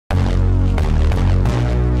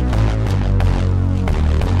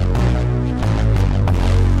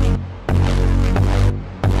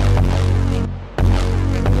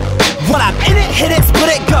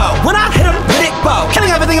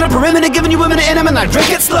perimeter, giving you women an enema, and I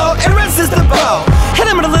drink it slow, irresistible. Hit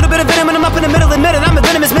him with a little bit of venom, and I'm up in the middle, admit it, I'm a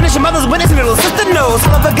venomous menace, your mother's witness, and little sister knows.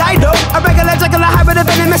 I love a guy though, a regular juggler, hybrid, a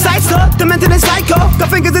venomous psycho, demented and psycho,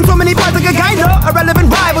 got fingers in so many parts like a gyno,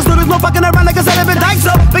 irrelevant rivals, no there's no fucking around like a celibate dyke,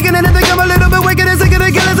 so beginning to become a little bit wicked and sicker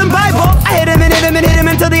than killers in Bible. I hit him and hit him and hit him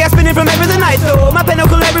until they are spinning from everything I throw. My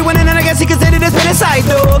pinnacle everyone, and then I guess he considered this penicide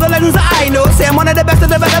though. The legends that I know say I'm one of the best to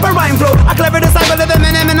develop a rhyme flow. I clever disciple of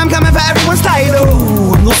Eminem, and I'm coming for everyone's title.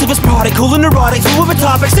 Ooh, I'm Lucifer's product, cool and neurotic, fluid with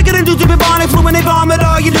topics, sicker than dudes to be bonic, flu when they vomit.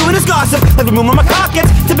 All you doing is gossip, like the room on my pockets,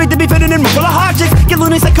 too big to be fitting in room full of hard chicks. Get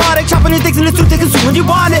loony psychotic, chopping your dicks in the suit, taking soon when you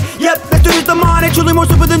want it. Yep, this dude is demonic, truly more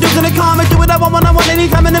super than dudes in the comic. Do what I want when I want,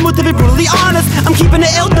 anytime in the mood to be brutally honest. I'm keeping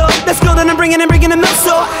it ill though, that's good, and I'm bringing the milk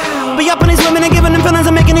so. Be up on these women and giving them feelings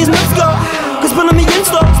and making these milks go. Cause pulling me in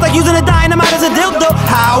slow, it's like using a dynamite as a dildo.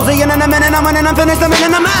 Housing in a minute, I'm when I'm finished, I'm in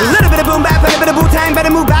and I'm out. A little bit of boom bap, a little bit of Wu-Tang,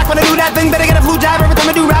 better move back when I do that thing. Better get a flu jab every time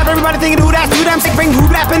I do rap. Everybody thinking who that's too damn sick. Bring who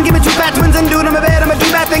rapping, give me 2 fat twins and do them a bed. I'ma do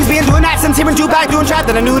bad things, being doing that since hearing 2 back doing trap.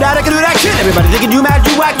 Then I knew that I could do that shit. Everybody thinking you mad,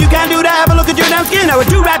 you whack, you can't do that. Have a look at your damn skin. I would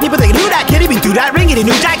do rap, people thinking who that kid, he be through that ring, he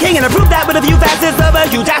new Jack King. And I proved that with a few facets of a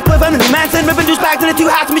huge ass boy from the new Manson. Ripping juice back to the 2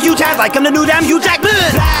 hats from a huge hat like I'm the new damn Hugh Jack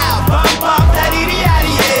Blood. Loud, bump, bump, that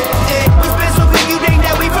itty-yaddy, we spin so quick you think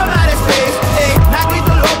that we from outer space. Not we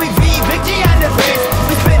the low, big V, big G and the face.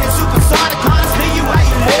 We spinning supersonic, honestly, you how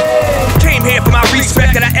you live. Came here for my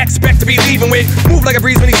respect that I expect to be leaving with. Move like a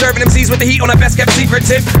breeze when he's serving MCs with the heat on a best kept secret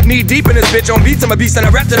tip. Knee deep in this bitch on beats, I'm a beast and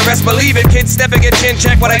I rap to the rest, believe it. Kids step and get chin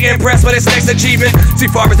check while I impress with his next achievement. See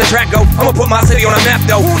far as the track go, I'ma put my city on a map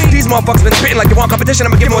though. These motherfuckers been spitting like they want competition,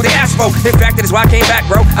 I'ma give them what they asked for. In fact, that is why I came back,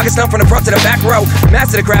 bro. I can stump from the front to the back row.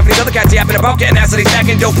 Master the craft, and these other cats yapping about getting ass, so they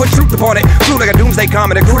stacking dough. Put truth upon it, flew like a doomsday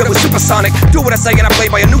comet, and grew that was supersonic. Do what I say and I play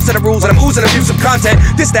by a new set of rules, and I'm oozing abusive content.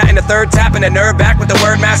 This, that, and the third, tapping the nerve back with the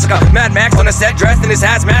word massacre. Mad Max on the set, dressed in his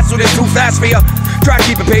hazmat suit, is too fast for ya. Try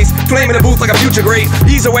keeping pace, flaming the booth like a future great.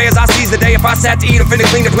 Ease away as I seize the day. If I sat to eat, I'm finna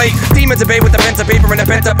clean the plate. Demons obey with the pen to paper and the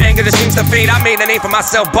pent up anger that seems to fade. I made a name for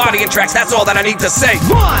myself, body and tracks, that's all that I need to say.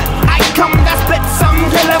 One, I come to spit some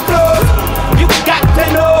killer flows. You got to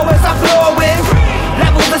know as I flow with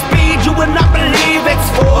levels of speed you would not believe. It's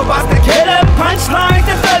 4 bars to killer, punchlines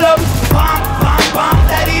develop. Bump, bump, bump,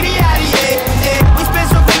 that itty-yaddy, we spin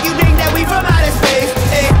so quick you think that we from outer space.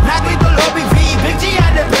 Not we the low, big V, big G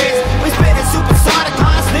and the bass. We spinning supersonic,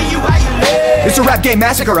 honestly, you how you live. It's a rap game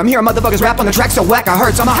massacre, I'm hearing motherfuckers rap on the track so whack I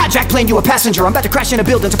hurts. I'm a hijack plane, you a passenger, I'm about to crash in a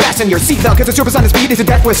building to fasten your seatbelt. Cause the supersonic speed is a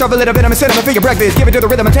death wish. Serve a little bit, I'm a cinema for your breakfast. Give it to the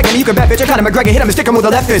rhythm, I'm taking it, you can bet, bitch. I kinda McGregor, hit him and stick him with a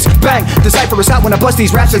left fist. Bang, decipher us out when I bust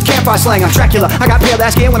these raps. It's campfire slang, I'm Dracula. I got pale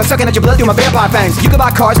ass skin when I'm sucking at your blood through my vampire fangs. You can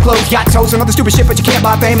buy cars, clothes, yachts, hoes, and other stupid shit, but you can't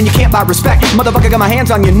buy fame and you can't buy respect. Motherfucker got my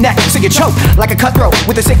hands on your neck, so you choke like a cutthroat.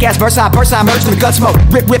 With a sick ass verse, I merge in the gut smoke.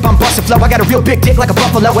 Rip, rip, I'm bustin' flow. I got a real big dick like a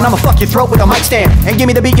buffalo, and I'ma fuck your throat with a mic stand. And give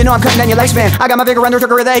me the beat, you know I'm cutting down your lifespan. I got my vigor under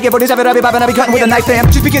trigger of the AK, but this ever I be bopping, I be cutting with a knife, fam.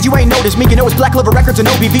 Just because you ain't noticed me, you know it's Black Clover Records and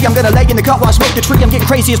OBV. I'm gonna lay in the cut while I smoke the tree. I'm getting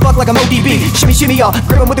crazy as fuck like I'm ODB. Shimmy, shimmy, y'all,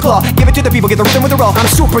 grip 'em with the claw. Give it to the people, get the rhythm with the raw. I'm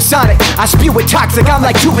supersonic, I spew it toxic. I'm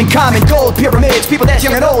like two in common, gold pyramids. People that's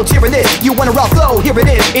young and old, hearing this. You want a raw flow, here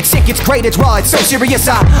it is. It's sick, it's great, it's raw, it's so serious.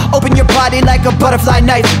 I open your body like a butterfly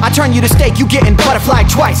knife. I turn you to steak, you getting butterfly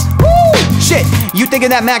twice. Woo! Shit, you thinking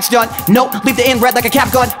that Mac's done? Nope, leave the inbred like a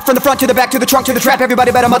cap gun. From the front to the back to the trunk to the trap.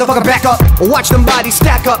 Everybody better motherfucker back up. Watch them bodies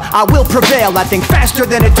stack up. I will prevail. I think faster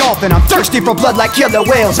than a dolphin. I'm thirsty for blood like killer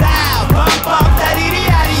whales. Loud, bump, bump, that idiot.